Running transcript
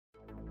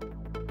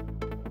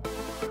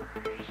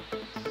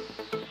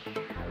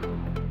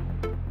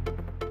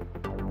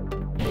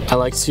I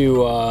like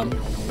to,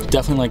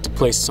 definitely like to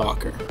play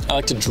soccer. I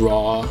like to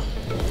draw.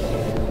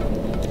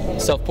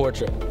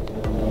 Self-portrait.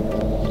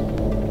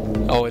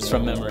 Always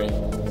from memory.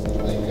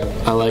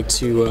 I like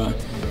to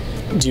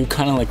do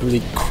kind of like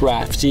really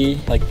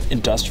crafty, like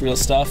industrial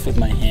stuff with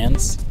my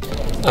hands.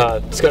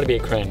 It's gotta be a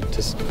crane.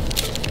 Just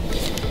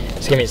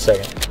give me a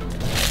second.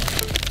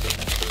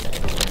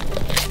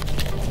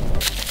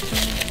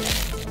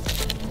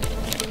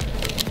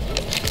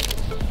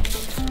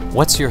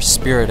 What's your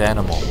spirit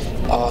animal?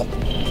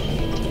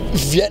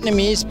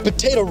 Vietnamese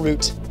potato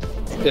root.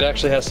 It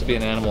actually has to be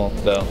an animal,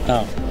 though.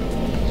 Oh,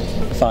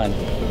 fine.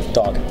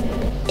 Dog.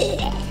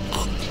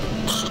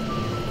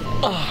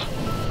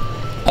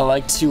 I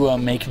like to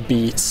make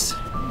beats.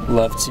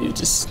 Love to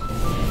just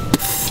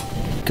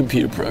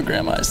computer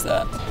programize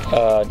that.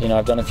 You know,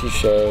 I've done a few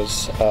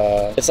shows.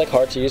 It's like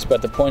hard to use,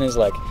 but the point is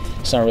like,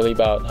 it's not really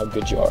about how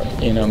good you are.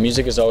 You know,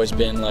 music has always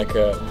been like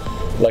a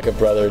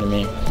brother to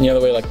me. You know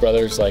the way like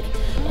brothers like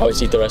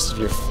always eat the rest of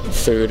your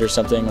food or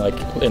something like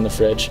in the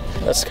fridge?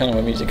 That's kind of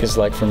what music is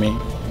like for me.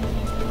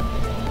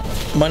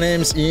 My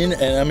name's Ian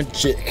and I'm a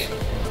Jick.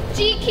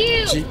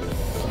 GQ!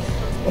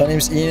 My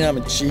name's Ian and I'm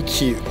a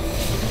GQ.